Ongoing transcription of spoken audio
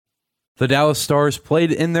The Dallas Stars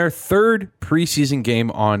played in their third preseason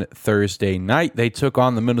game on Thursday night. They took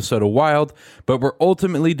on the Minnesota Wild, but were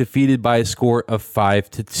ultimately defeated by a score of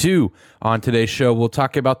 5-2. On today's show, we'll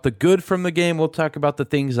talk about the good from the game, we'll talk about the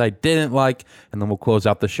things I didn't like, and then we'll close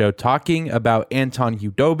out the show talking about Anton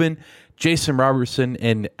Khudobin, Jason Robertson,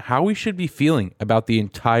 and how we should be feeling about the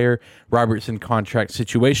entire Robertson contract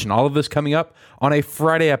situation. All of this coming up on a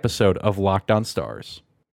Friday episode of Locked On Stars.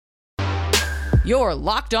 Your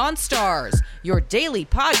Locked On Stars, your daily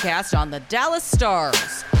podcast on the Dallas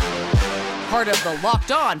Stars. Part of the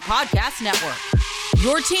Locked On Podcast Network.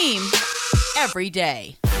 Your team every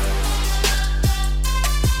day.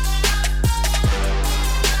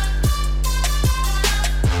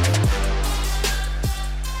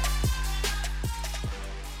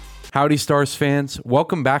 Howdy, Stars fans.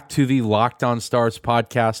 Welcome back to the Locked On Stars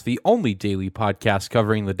podcast, the only daily podcast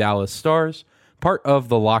covering the Dallas Stars. Part of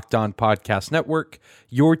the Locked On Podcast Network,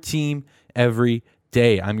 your team every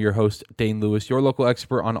day. I'm your host, Dane Lewis, your local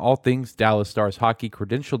expert on all things Dallas Stars hockey,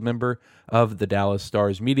 credentialed member of the Dallas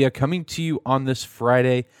Stars media, coming to you on this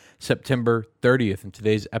Friday, September 30th. And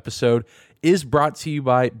today's episode is brought to you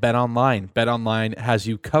by BetOnline. BetOnline has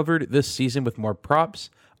you covered this season with more props,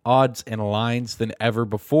 odds, and lines than ever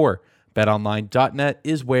before. BetOnline.net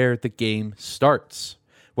is where the game starts.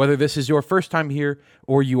 Whether this is your first time here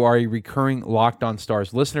or you are a recurring Locked On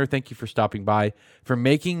Stars listener, thank you for stopping by, for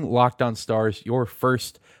making Locked On Stars your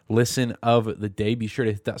first listen of the day. Be sure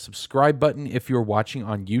to hit that subscribe button if you're watching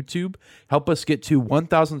on YouTube. Help us get to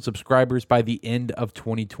 1,000 subscribers by the end of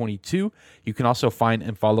 2022. You can also find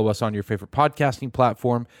and follow us on your favorite podcasting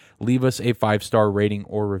platform. Leave us a 5-star rating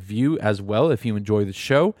or review as well if you enjoy the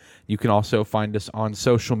show. You can also find us on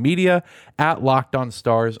social media at Locked On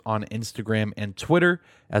Stars on Instagram and Twitter,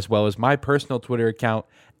 as well as my personal Twitter account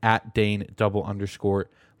at Dane_Lewis.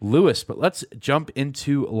 But let's jump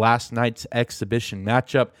into last night's exhibition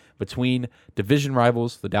matchup between division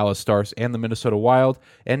rivals, the Dallas Stars and the Minnesota Wild.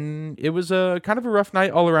 And it was a kind of a rough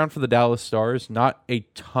night all around for the Dallas Stars. Not a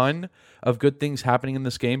ton of good things happening in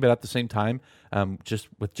this game, but at the same time, just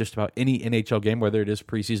about any NHL game, whether it is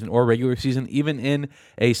preseason or regular season, even in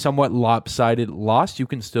a somewhat lopsided loss, you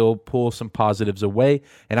can still pull some positives away,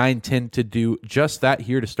 and I intend to do just that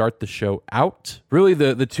here to start the show out. Really,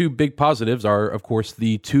 the two big positives are, of course,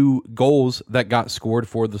 the two goals that got scored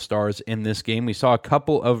for the Stars in this game. We saw a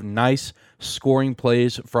couple of nice scoring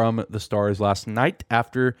plays from the Stars last night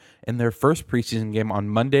after in their first preseason game on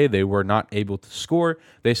Monday, they were not able to score.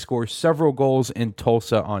 They scored several goals in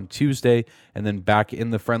Tulsa on Tuesday, and then back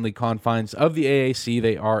in the friendly confines of the AAC,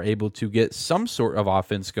 they are able to get some sort of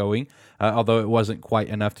offense going, although it wasn't quite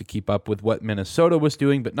enough to keep up with what Minnesota was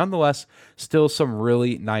doing, but nonetheless, still some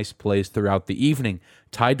really nice plays throughout the evening.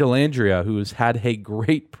 Ty Dellandrea, who has had a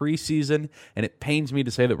great preseason, and it pains me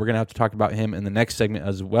to say that we're going to have to talk about him in the next segment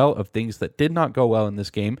as well, of things that did not go well in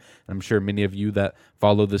this game. And I'm sure many of you that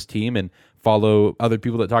follow this team and follow other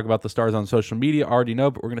people that talk about the Stars on social media already know,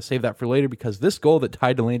 but we're going to save that for later because this goal that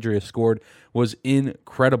Ty Dellandrea scored was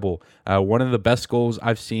incredible. One of the best goals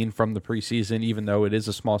I've seen from the preseason, even though it is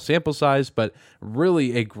a small sample size, but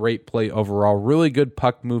really a great play overall. Really good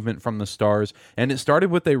puck movement from the Stars, and it started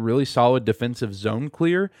with a really solid defensive zone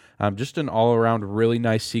clear. Just an all-around really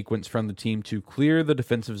nice sequence from the team to clear the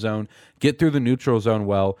defensive zone, get through the neutral zone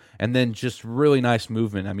well, and then just really nice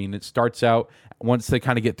movement. I mean, it starts out once they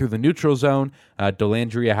kind of get through the neutral zone.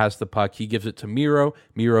 Dellandrea has the puck. He gives it to Miro.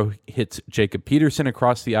 Miro hits Jacob Peterson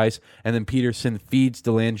across the ice, and then Peterson feeds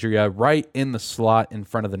Dellandrea right in the slot in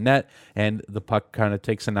front of the net, and the puck kind of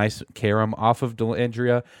takes a nice carom off of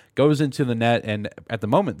Dellandrea, goes into the net, and at the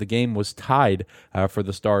moment, the game was tied for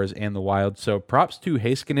the Stars and the Wild. So props to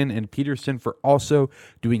Heiskanen and Peterson for also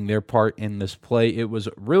doing their part in this play. It was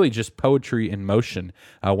really just poetry in motion.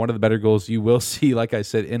 One of the better goals you will see, like I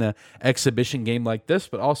said, in an exhibition game like this,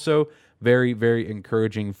 but also very, very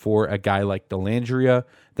encouraging for a guy like Dellandrea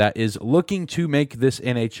that is looking to make this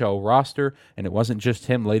NHL roster. And it wasn't just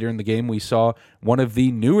him. Later in the game, we saw one of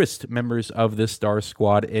the newest members of this Stars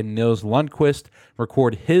squad in Nils Lundkvist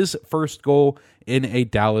record his first goal in a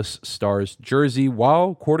Dallas Stars jersey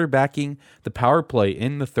while quarterbacking the power play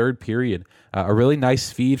in the third period. A really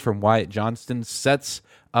nice feed from Wyatt Johnston sets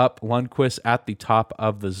up Lundkvist at the top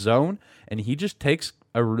of the zone, and he just takes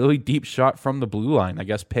a really deep shot from the blue line, I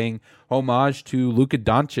guess paying homage to Luka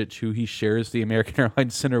Doncic, who he shares the American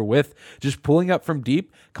Airlines Center with, just pulling up from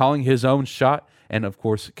deep, calling his own shot, and of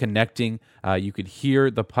course connecting. You could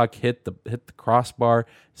hear the puck hit the crossbar.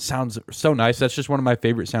 Sounds so nice. That's just one of my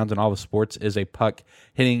favorite sounds in all the sports, is a puck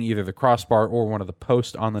hitting either the crossbar or one of the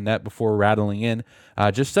posts on the net before rattling in.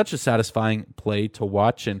 Just such a satisfying play to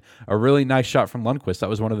watch, and a really nice shot from Lundqvist. That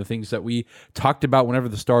was one of the things that we talked about whenever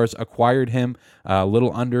the Stars acquired him a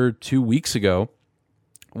little under 2 weeks ago,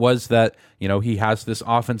 was that, he has this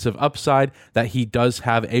offensive upside, that he does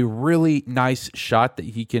have a really nice shot that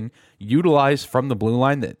he can utilize from the blue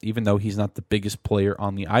line, that even though he's not the biggest player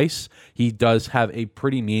on the ice, he does have a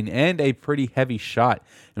pretty mean and a pretty heavy shot,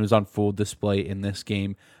 and was on full display in this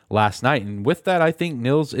game last night. And with that, I think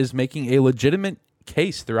Nils is making a legitimate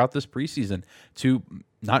case throughout this preseason to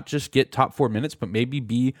not just get top 4 minutes, but maybe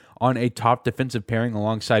be on a top defensive pairing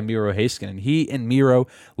alongside Miro Heiskanen. He and Miro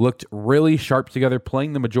looked really sharp together,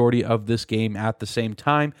 playing the majority of this game at the same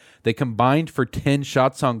time. They combined for 10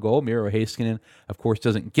 shots on goal. Miro Heiskanen, of course,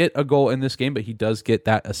 doesn't get a goal in this game, but he does get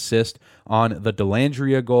that assist on the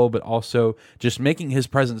Dellandrea goal, but also just making his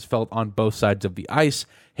presence felt on both sides of the ice.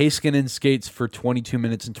 Heiskanen skates for 22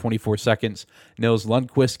 minutes and 24 seconds. Nils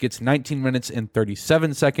Lundqvist gets 19 minutes and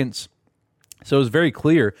 37 seconds. So it was very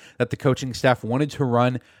clear that the coaching staff wanted to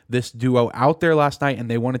run this duo out there last night, and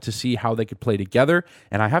they wanted to see how they could play together.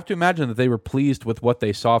 And I have to imagine that they were pleased with what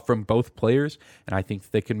they saw from both players, and I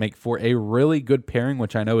think they could make for a really good pairing,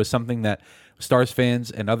 which I know is something that Stars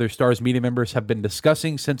fans and other Stars media members have been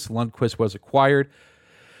discussing since Lundqvist was acquired.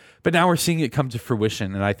 But now we're seeing it come to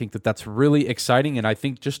fruition, and I think that that's really exciting. And I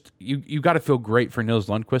think just you got to feel great for Nils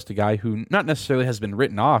Lundqvist, a guy who not necessarily has been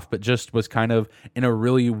written off, but just was kind of in a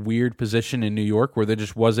really weird position in New York where there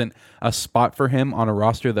just wasn't a spot for him on a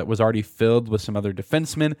roster that was already filled with some other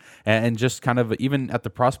defensemen, and just kind of even at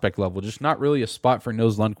the prospect level, just not really a spot for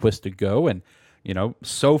Nils Lundqvist to go. And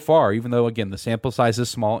so far, even though, again, the sample size is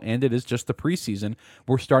small and it is just the preseason,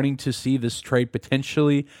 we're starting to see this trade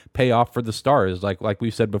potentially pay off for the Stars. Like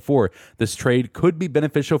we've said before, this trade could be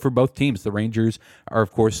beneficial for both teams. The Rangers are,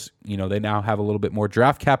 of course, they now have a little bit more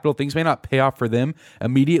draft capital. Things may not pay off for them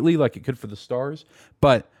immediately like it could for the Stars,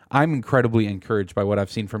 but I'm incredibly encouraged by what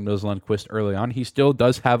I've seen from Nils Lundqvist early on. He still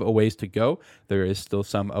does have a ways to go. There is still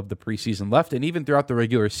some of the preseason left, and even throughout the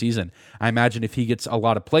regular season, I imagine if he gets a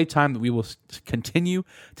lot of play time, that we will continue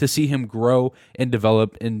to see him grow and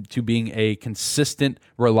develop into being a consistent,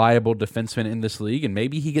 reliable defenseman in this league, and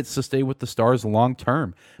maybe he gets to stay with the Stars long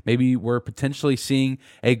term. Maybe we're potentially seeing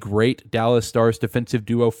a great Dallas Stars defensive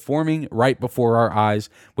duo forming right before our eyes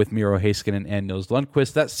with Miro Heiskanen and Nils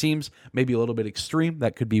Lundqvist. That seems maybe a little bit extreme.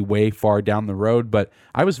 That could be way far down the road, but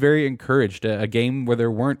I was very encouraged. A game where there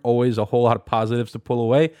weren't always a whole lot of positives to pull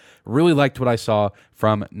away. Really liked what I saw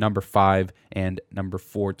from number 5 and number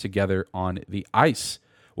 4 together on the ice.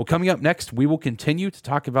 Well, coming up next, we will continue to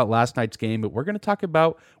talk about last night's game, but we're going to talk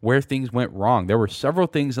about where things went wrong. There were several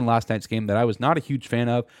things in last night's game that I was not a huge fan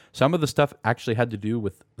of. Some of the stuff actually had to do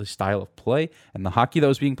with the style of play and the hockey that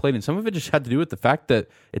was being played, and some of it just had to do with the fact that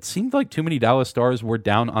it seemed like too many Dallas Stars were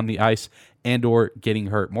down on the ice and or getting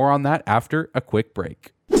hurt. More on that after a quick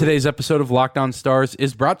break. Today's episode of Locked On Stars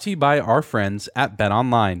is brought to you by our friends at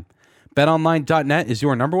BetOnline. BetOnline.net is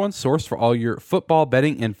your number one source for all your football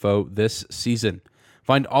betting info this season.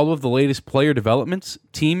 Find all of the latest player developments,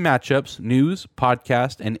 team matchups, news,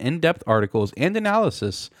 podcast, and in-depth articles and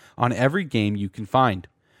analysis on every game you can find.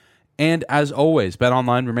 And as always,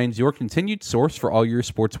 BetOnline remains your continued source for all your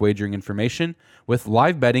sports wagering information, with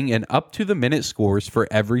live betting and up-to-the-minute scores for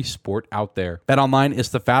every sport out there. BetOnline is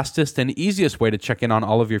the fastest and easiest way to check in on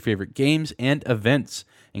all of your favorite games and events,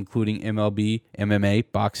 including MLB, MMA,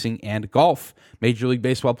 boxing, and golf. Major League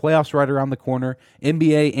Baseball playoffs right around the corner.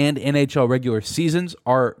 NBA and NHL regular seasons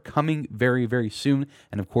are coming very, very soon.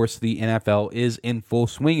 And of course, the NFL is in full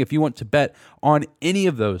swing. If you want to bet on any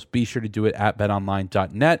of those, be sure to do it at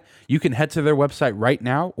betonline.net. You can head to their website right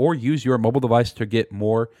now or use your mobile device to get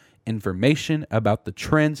more information about the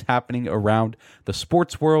trends happening around the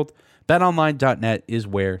sports world. BetOnline.net is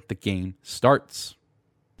where the game starts.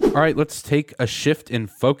 All right, let's take a shift in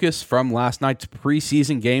focus from last night's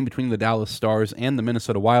preseason game between the Dallas Stars and the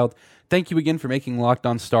Minnesota Wild. Thank you again for making Locked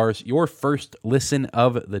On Stars your first listen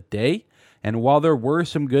of the day. And while there were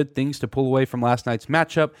some good things to pull away from last night's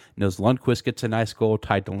matchup, Nils Lundqvist gets a nice goal,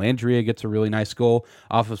 Ty Dellandrea gets a really nice goal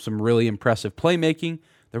off of some really impressive playmaking,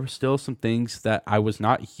 there were still some things that I was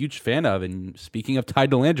not a huge fan of. And speaking of Ty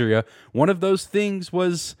Dellandrea, one of those things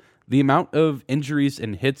was the amount of injuries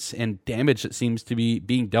and hits and damage that seems to be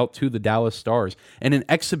being dealt to the Dallas Stars. And an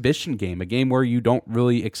exhibition game, a game where you don't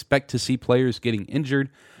really expect to see players getting injured.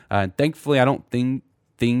 Thankfully, I don't think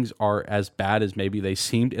things are as bad as maybe they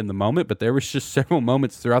seemed in the moment, but there was just several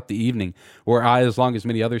moments throughout the evening where I, as long as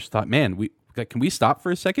many others, thought, man, can we stop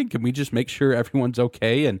for a second? Can we just make sure everyone's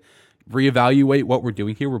okay and reevaluate what we're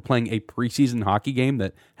doing here? We're playing a preseason hockey game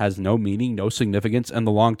that has no meaning, no significance in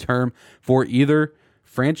the long term for either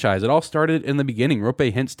franchise. It all started in the beginning.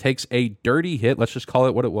 Roope Hintz takes a dirty hit. Let's just call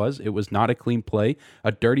it what it was. It was not a clean play.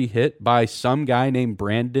 A dirty hit by some guy named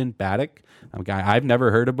Brandon Baddock, a guy I've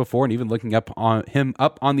never heard of before. And even looking up on the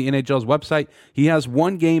NHL's website, he has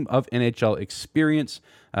one game of NHL experience,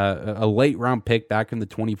 a late round pick back in the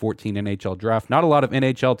 2014 NHL draft. Not a lot of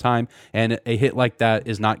NHL time, and a hit like that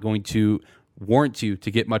is not going to warrant you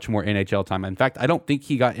to get much more NHL time. In fact, I don't think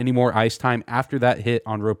he got any more ice time after that hit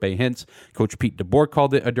on Roope Hintz. Coach Pete DeBoer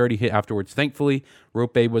called it a dirty hit afterwards. Thankfully,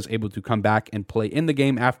 Roope was able to come back and play in the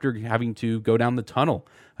game after having to go down the tunnel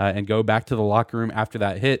and go back to the locker room after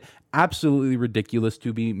that hit. Absolutely ridiculous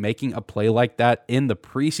to be making a play like that in the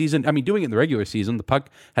preseason. I mean, doing it in the regular season, the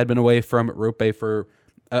puck had been away from Roope for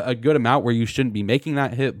a good amount where you shouldn't be making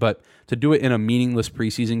that hit, but to do it in a meaningless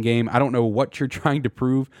preseason game, I don't know what you're trying to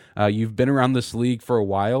prove. You've been around this league for a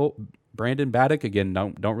while. Brandon Baddock, again,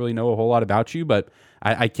 don't really know a whole lot about you, but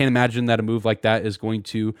I can't imagine that a move like that is going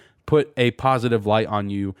to put a positive light on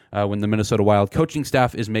you when the Minnesota Wild coaching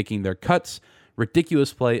staff is making their cuts.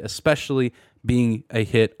 Ridiculous play, especially being a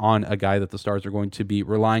hit on a guy that the Stars are going to be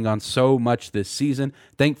relying on so much this season.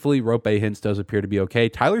 Thankfully, Roope Hintz does appear to be okay.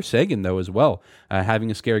 Tyler Seguin, though, as well, having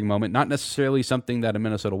a scary moment. Not necessarily something that a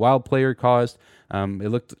Minnesota Wild player caused. It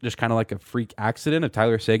looked just kind of like a freak accident of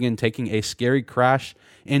Tyler Seguin taking a scary crash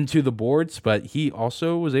into the boards, but he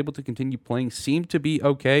also was able to continue playing, seemed to be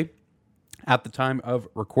okay at the time of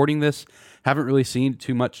recording this. Haven't really seen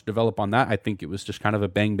too much develop on that. I think it was just kind of a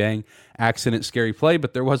bang accident, scary play,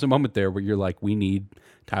 but there was a moment there where you're like, we need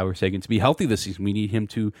Tyler Seguin to be healthy this season. We need him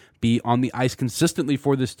to be on the ice consistently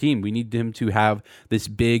for this team. We need him to have this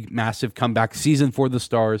big, massive comeback season for the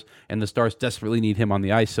Stars, and the Stars desperately need him on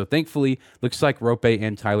the ice. So thankfully, looks like Roope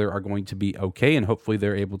and Tyler are going to be okay, and hopefully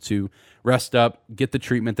they're able to rest up, get the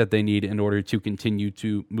treatment that they need in order to continue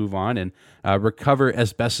to move on and recover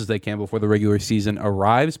as best as they can before the regular season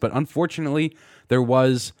arrives. But unfortunately, there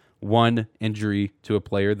was one injury to a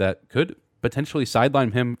player that could potentially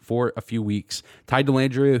sideline him for a few weeks. Ty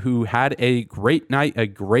Dellandrea, who had a great night, a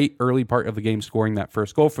great early part of the game, scoring that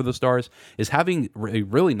first goal for the Stars, is having a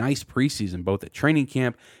really nice preseason, both at training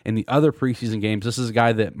camp and the other preseason games. This is a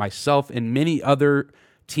guy that myself and many other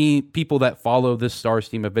people that follow this Stars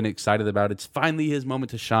team have been excited about. It's finally his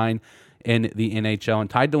moment to shine in the NHL, and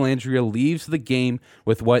Ty Dellandrea leaves the game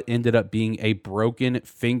with what ended up being a broken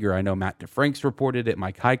finger. I know Matt DeFranks reported it,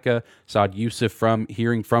 Mike Heika, Saad Youssef from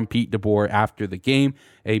hearing from Pete DeBoer after the game.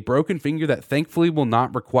 A broken finger that thankfully will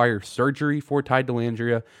not require surgery for Ty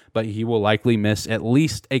Dellandrea, but he will likely miss at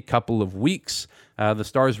least a couple of weeks. The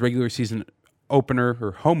Stars' regular season opener,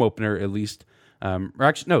 or home opener at least,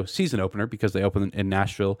 season opener, because they open in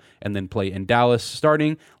Nashville and then play in Dallas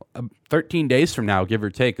starting 13 days from now, give or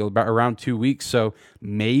take, about around 2 weeks. So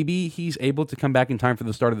maybe he's able to come back in time for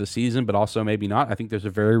the start of the season, but also maybe not. I think there's a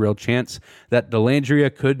very real chance that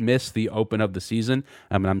Dellandrea could miss the open of the season.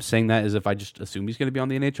 And I'm saying that as if I just assume he's going to be on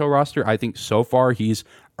the NHL roster. I think so far he's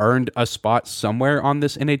earned a spot somewhere on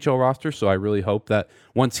this NHL roster. So I really hope that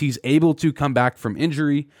once he's able to come back from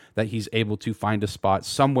injury, that he's able to find a spot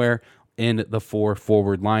somewhere in the four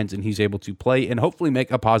forward lines, and he's able to play and hopefully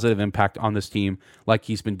make a positive impact on this team like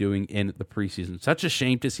he's been doing in the preseason. Such a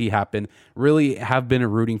shame to see happen. Really have been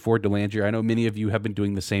rooting for Dellandrea. I know many of you have been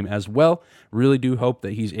doing the same as well. Really do hope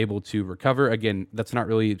that he's able to recover. Again, that's not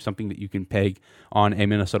really something that you can peg on a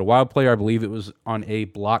Minnesota Wild player. I believe it was on a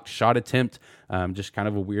blocked shot attempt. Just kind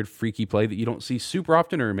of a weird, freaky play that you don't see super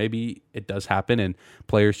often, or maybe it does happen and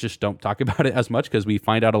players just don't talk about it as much, because we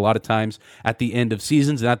find out a lot of times at the end of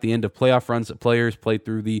seasons and at the end of playoff runs that players play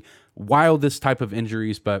through the wildest type of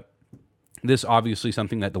injuries. But this obviously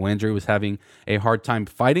something that Dellandrea was having a hard time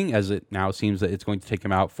fighting, as it now seems that it's going to take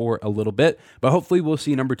him out for a little bit. But hopefully we'll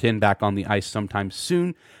see number 10 back on the ice sometime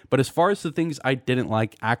soon. But as far as the things I didn't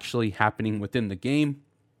like actually happening within the game,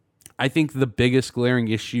 I think the biggest glaring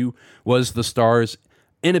issue was the Stars'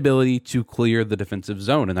 inability to clear the defensive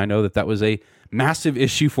zone. And I know that was a massive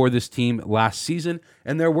issue for this team last season,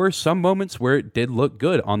 and there were some moments where it did look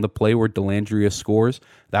good. On the play where Dellandrea scores,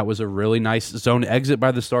 that was a really nice zone exit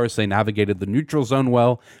by the Stars. They navigated the neutral zone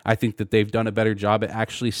well. I think that they've done a better job at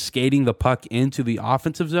actually skating the puck into the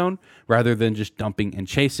offensive zone rather than just dumping and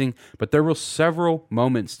chasing. But there were several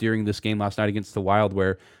moments during this game last night against the Wild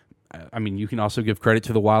where, I mean, you can also give credit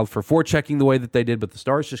to the Wild for forechecking the way that they did, but the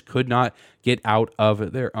Stars just could not get out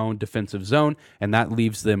of their own defensive zone, and that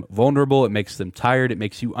leaves them vulnerable. It makes them tired. It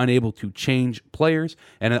makes you unable to change players,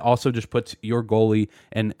 and it also just puts your goalie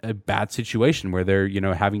in a bad situation where they're,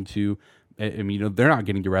 having to I mean, they're not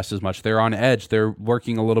getting to rest as much. They're on edge. They're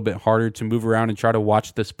working a little bit harder to move around and try to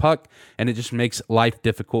watch this puck, and it just makes life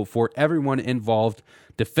difficult for everyone involved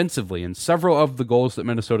defensively. And several of the goals that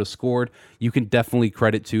Minnesota scored, you can definitely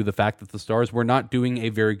credit to the fact that the Stars were not doing a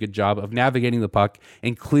very good job of navigating the puck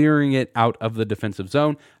and clearing it out of the defensive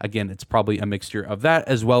zone. Again, it's probably a mixture of that,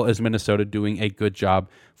 as well as Minnesota doing a good job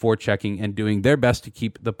forechecking and doing their best to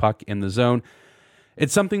keep the puck in the zone.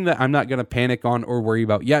 It's something that I'm not going to panic on or worry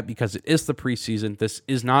about yet because it is the preseason. This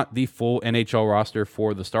is not the full NHL roster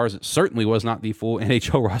for the Stars. It certainly was not the full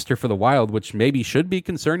NHL roster for the Wild, which maybe should be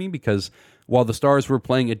concerning because while the Stars were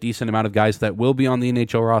playing a decent amount of guys that will be on the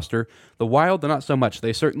NHL roster, the Wild, not so much.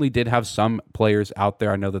 They certainly did have some players out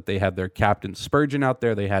there. I know that they had their captain Spurgeon out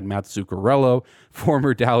there. They had Matt Zuccarello,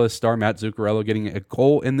 former Dallas Star Matt Zuccarello, getting a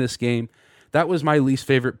goal in this game. That was my least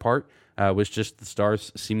favorite part. Was just the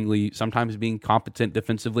Stars seemingly sometimes being competent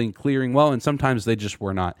defensively and clearing well, and sometimes they just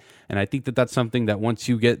were not. And I think that that's something that once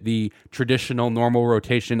you get the traditional normal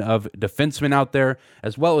rotation of defensemen out there,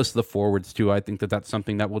 as well as the forwards too, I think that that's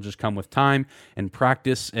something that will just come with time and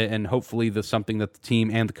practice, and hopefully the something that the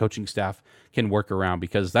team and the coaching staff can work around,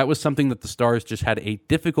 because that was something that the Stars just had a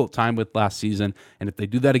difficult time with last season. And if they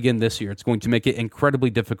do that again this year, it's going to make it incredibly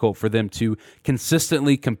difficult for them to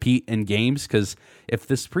consistently compete in games. Because if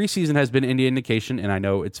this preseason has been any indication, and I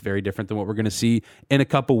know it's very different than what we're going to see in a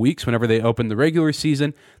couple weeks whenever they open the regular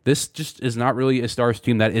season, this just is not really a Stars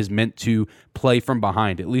team that is meant to play from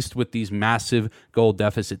behind, at least with these massive goal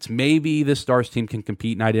deficits. Maybe the Stars team can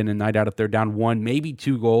compete night in and night out if they're down 1, maybe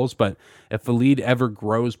 2 goals, but if the lead ever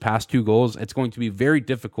grows past 2 goals, it's going to be very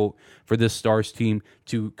difficult for this Stars team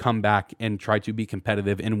to come back and try to be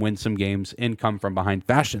competitive and win some games in come from behind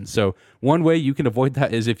fashion. So one way you can avoid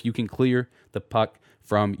that is if you can clear the puck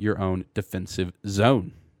from your own defensive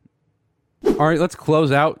zone. All right, let's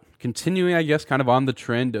close out. Continuing, I guess, kind of on the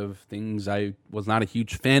trend of things I was not a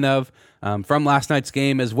huge fan of from last night's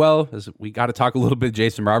game, as well as we got to talk a little bit of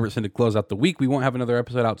Jason Robertson to close out the week. We won't have another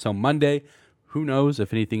episode out till Monday. Who knows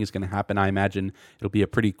if anything is going to happen? I imagine it'll be a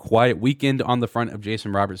pretty quiet weekend on the front of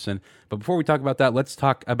Jason Robertson. But before we talk about that, let's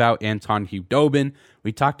talk about Anton Khudobin.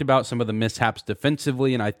 We talked about some of the mishaps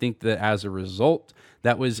defensively, and I think that as a result,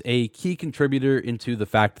 that was a key contributor into the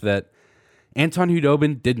fact that Anton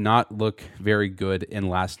Khudobin did not look very good in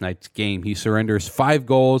last night's game. He surrenders 5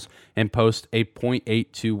 goals and posts a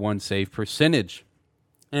 .821 save percentage.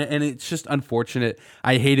 And it's just unfortunate.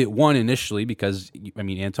 I hate it, initially, because, I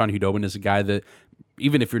mean, Anton Khudobin is a guy that,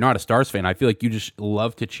 even if you're not a Stars fan, I feel like you just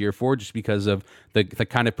love to cheer for just because of the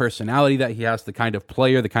kind of personality that he has, the kind of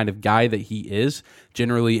player, the kind of guy that he is.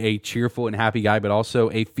 Generally a cheerful and happy guy, but also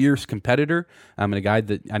a fierce competitor, and a guy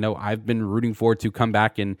that I know I've been rooting for to come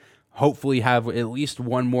back and hopefully have at least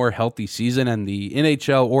one more healthy season in the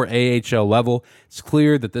NHL or AHL level. It's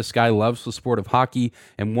clear that this guy loves the sport of hockey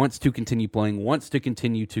and wants to continue playing, wants to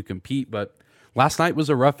continue to compete. But last night was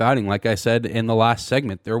a rough outing. Like I said in the last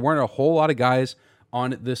segment, there weren't a whole lot of guys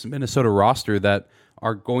on this Minnesota roster that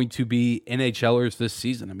are going to be NHLers this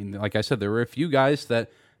season. I mean, like I said, there were a few guys that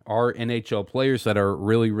are NHL players that are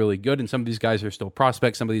really, really good, and some of these guys are still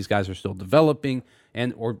prospects, some of these guys are still developing,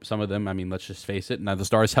 or some of them, I mean, let's just face it, now the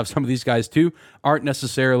Stars have some of these guys too, aren't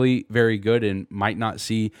necessarily very good and might not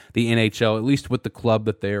see the NHL, at least with the club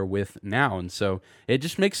that they're with now. And so it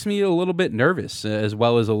just makes me a little bit nervous, as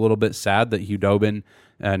well as a little bit sad that Khudobin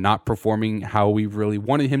not performing how we really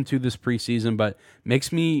wanted him to this preseason, but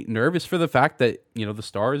makes me nervous for the fact that, you know, the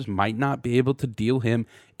Stars might not be able to deal him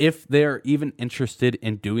if they're even interested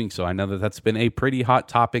in doing so. I know that that's been a pretty hot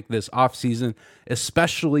topic this offseason,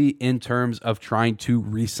 especially in terms of trying to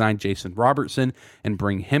re-sign Jason Robertson and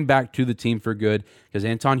bring him back to the team for good, because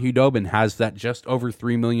Anton Khudobin has that just over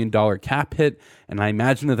 $3 million cap hit, and I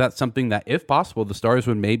imagine that that's something that, if possible, the Stars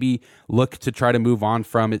would maybe look to try to move on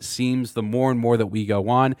from. It seems the more and more that we go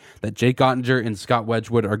on, that Jake Ottinger and Scott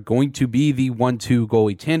Wedgwood are going to be the 1-2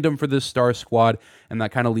 goalie tandem for this Stars squad, and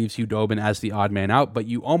that kind of leaves Khudobin as the odd man out, but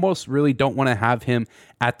you almost really don't want to have him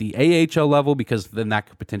at the AHL level, because then that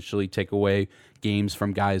could potentially take away games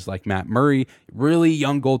from guys like Matt Murray, really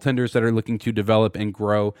young goaltenders that are looking to develop and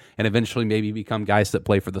grow and eventually maybe become guys that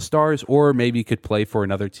play for the Stars or maybe could play for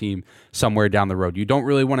another team somewhere down the road. You don't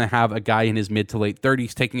really want to have a guy in his mid to late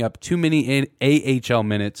 30s taking up too many AHL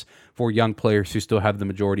minutes for young players who still have the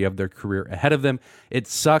majority of their career ahead of them. It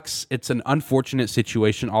sucks. It's an unfortunate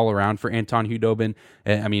situation all around for Anton Khudobin.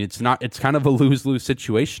 I mean, it's kind of a lose-lose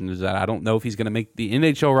situation, is that I don't know if he's going to make the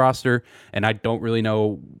NHL roster, and I don't really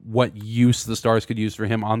know what use the Stars could use for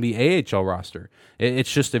him on the AHL roster.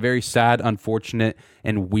 It's just a very sad, unfortunate,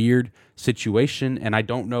 and weird situation, and I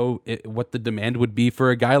don't know what the demand would be for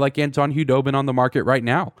a guy like Anton Khudobin on the market right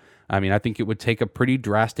now. I mean, I think it would take a pretty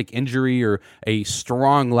drastic injury or a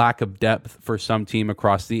strong lack of depth for some team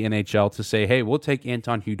across the NHL to say, hey, we'll take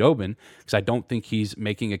Anton Khudobin, because I don't think he's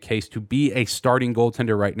making a case to be a starting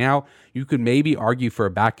goaltender right now. You could maybe argue for a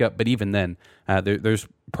backup, but even then, there's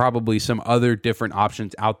probably some other different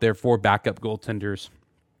options out there for backup goaltenders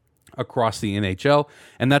across the NHL.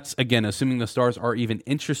 And that's, again, assuming the Stars are even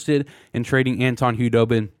interested in trading Anton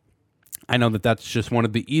Khudobin. I know that that's just one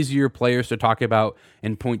of the easier players to talk about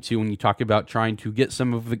and point to when you talk about trying to get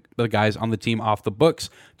some of the guys on the team off the books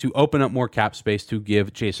to open up more cap space, to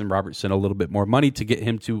give Jason Robertson a little bit more money, to get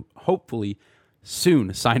him to hopefully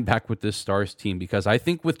soon sign back with this Stars team. Because I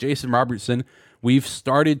think with Jason Robertson, we've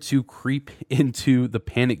started to creep into the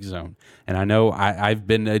panic zone. And I know I've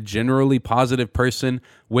been a generally positive person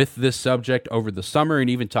with this subject over the summer, and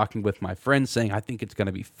even talking with my friends saying, I think it's going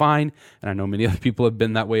to be fine. And I know many other people have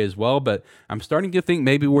been that way as well, but I'm starting to think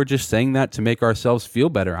maybe we're just saying that to make ourselves feel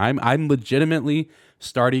better. I'm legitimately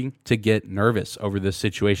starting to get nervous over this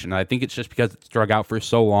situation. And I think it's just because it's drug out for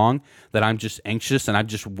so long that I'm just anxious and I'm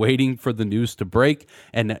just waiting for the news to break.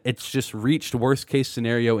 And it's just reached worst case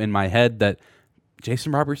scenario in my head that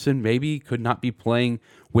Jason Robertson maybe could not be playing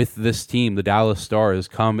with this team, the Dallas Stars,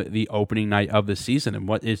 come the opening night of the season, and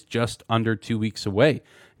what is just under 2 weeks away.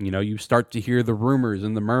 You know, you start to hear the rumors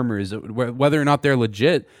and the murmurs. Whether or not they're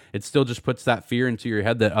legit, it still just puts that fear into your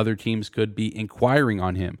head that other teams could be inquiring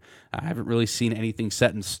on him. I haven't really seen anything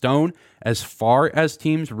set in stone as far as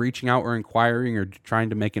teams reaching out or inquiring or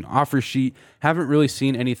trying to make an offer sheet. Haven't really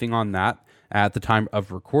seen anything on that at the time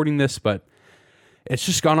of recording this, but it's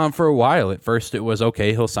just gone on for a while. At first, it was,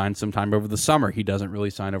 okay, he'll sign sometime over the summer. He doesn't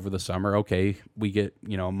really sign over the summer. Okay, we get,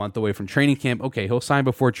 a month away from training camp. Okay, he'll sign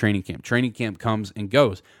before training camp. Training camp comes and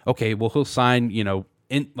goes. Okay, well, he'll sign,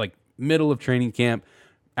 in like middle of training camp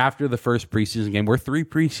after the first preseason game. We're 3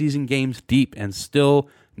 preseason games deep and still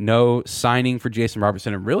no signing for Jason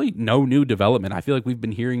Robertson, and really no new development. I feel like we've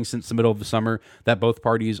been hearing since the middle of the summer that both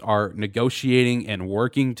parties are negotiating and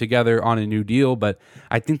working together on a new deal, but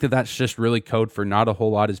I think that that's just really code for not a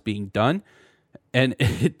whole lot is being done. And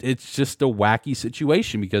it's just a wacky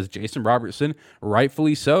situation because Jason Robertson,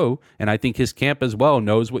 rightfully so, and I think his camp as well,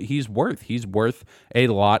 knows what he's worth. He's worth a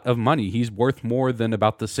lot of money. He's worth more than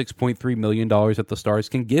about the $6.3 million that the Stars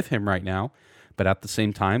can give him right now. But at the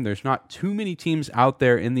same time, there's not too many teams out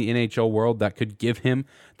there in the NHL world that could give him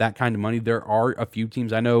that kind of money. There are a few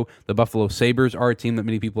teams. I know the Buffalo Sabres are a team that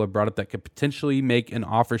many people have brought up that could potentially make an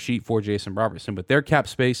offer sheet for Jason Robertson with their cap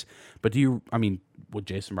space. But would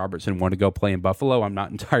Jason Robertson want to go play in Buffalo? I'm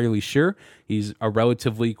not entirely sure. He's a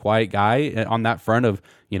relatively quiet guy on that front of,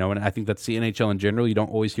 and I think that's the NHL in general. You don't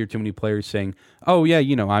always hear too many players saying, oh, yeah,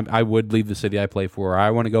 I would leave the city I play for, or I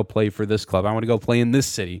want to go play for this club. I want to go play in this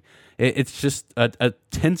city. It's just a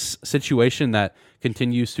tense situation that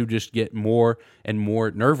continues to just get more and more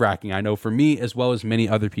nerve-wracking. I know for me, as well as many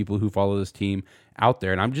other people who follow this team out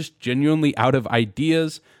there, and I'm just genuinely out of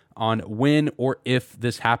ideas on when or if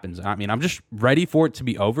this happens. I'm just ready for it to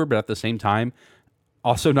be over, but at the same time,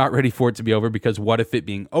 also not ready for it to be over, because what if it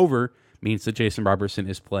being over means that Jason Robertson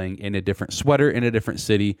is playing in a different sweater in a different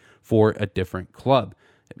city for a different club?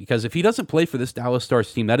 Because if he doesn't play for this Dallas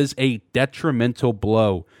Stars team, that is a detrimental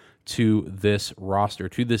blow to this roster,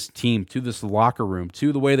 to this team, to this locker room,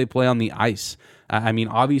 to the way they play on the ice.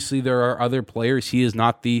 Obviously there are other players. He is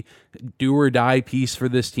not the do or die piece for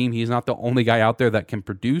this team. He's not the only guy out there that can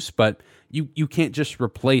produce, but you can't just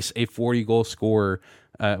replace a 40-goal scorer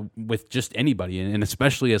with just anybody, and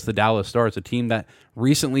especially as the Dallas Stars, a team that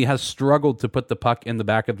recently has struggled to put the puck in the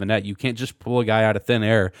back of the net. You can't just pull a guy out of thin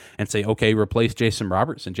air and say, okay, replace Jason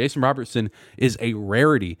Robertson. Jason Robertson is a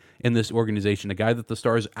rarity in this organization, a guy that the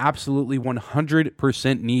Stars absolutely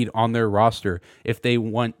 100% need on their roster if they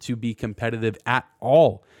want to be competitive at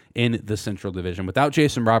all in the Central Division. Without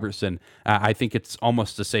Jason Robertson, I think it's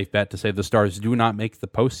almost a safe bet to say the Stars do not make the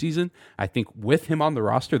postseason. I think with him on the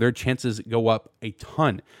roster, their chances go up a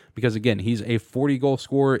ton because, again, he's a 40-goal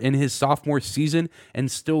scorer in his sophomore season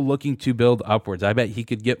and still looking to build upwards. I bet he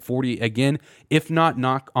could get 40 again, if not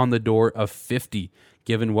knock on the door of 50,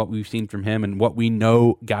 given what we've seen from him and what we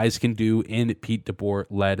know guys can do in Pete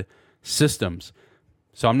DeBoer-led systems.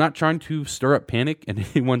 So I'm not trying to stir up panic in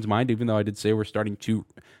anyone's mind, even though I did say we're starting to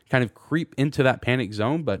kind of creep into that panic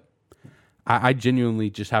zone, but I genuinely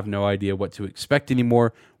just have no idea what to expect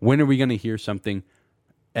anymore. When are we going to hear something?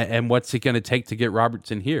 And what's it going to take to get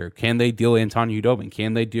Robertson here? Can they deal Antonio Udobin?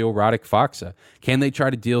 Can they deal Radek Faksa? Can they try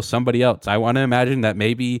to deal somebody else? I want to imagine that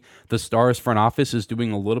maybe the Stars front office is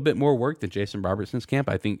doing a little bit more work than Jason Robertson's camp.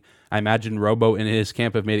 I imagine Robo and his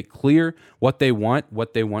camp have made it clear what they want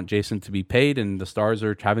Jason to be paid, and the Stars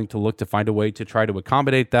are having to look to find a way to try to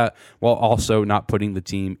accommodate that while also not putting the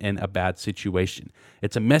team in a bad situation.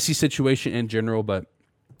 It's a messy situation in general, but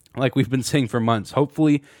like we've been saying for months,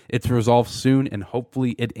 hopefully it's resolved soon, and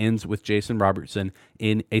hopefully it ends with Jason Robertson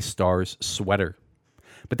in a Stars sweater.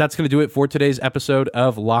 But that's going to do it for today's episode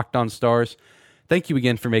of Locked On Stars. Thank you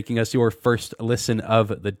again for making us your first listen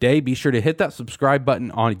of the day. Be sure to hit that subscribe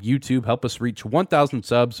button on YouTube. Help us reach 1,000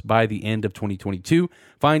 subs by the end of 2022.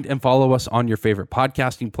 Find and follow us on your favorite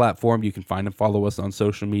podcasting platform. You can find and follow us on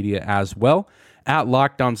social media as well, at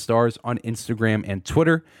Locked On Stars on Instagram and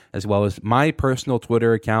Twitter, as well as my personal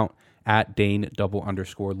Twitter account at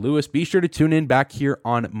Dane_Lewis. Be sure to tune in back here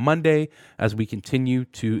on Monday as we continue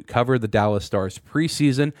to cover the Dallas Stars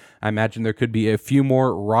preseason. I imagine there could be a few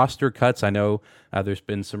more roster cuts. I know there's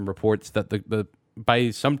been some reports that by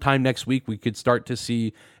sometime next week, we could start to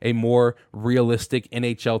see a more realistic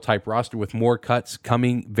NHL type roster with more cuts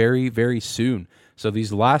coming very, very soon. So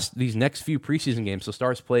these next few preseason games, the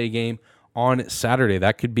Stars play a game on Saturday.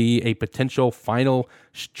 That could be a potential final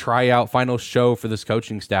tryout, final show for this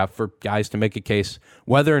coaching staff for guys to make a case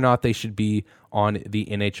whether or not they should be on the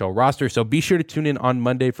NHL roster. So be sure to tune in on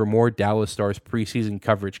Monday for more Dallas Stars preseason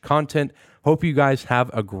coverage content. Hope you guys have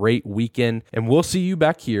a great weekend, and we'll see you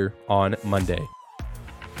back here on Monday.